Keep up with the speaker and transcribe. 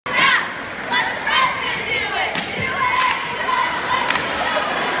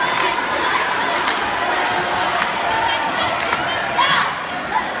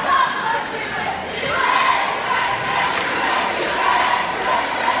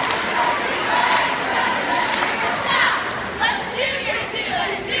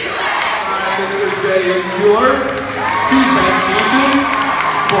She's been teaching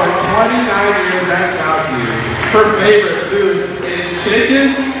for 29 years at Southview. Her favorite food is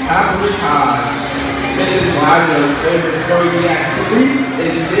chicken paprikash. Mrs. Lajo's favorite story activity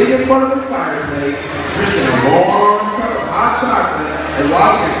is sitting in front of the fireplace, drinking a warm cup of hot chocolate and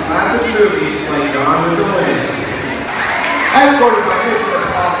watching a classic movie like Gone with the Wind. Escorted by Mr.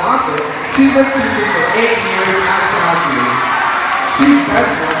 Paul Moffett, she's been teaching for 8 years at Southview. She's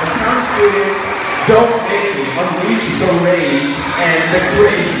president of town students Don't Make Me, Unleash the Rage and the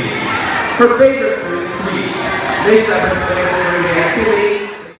Crazy. Her favorite food is sweets. They share her favorite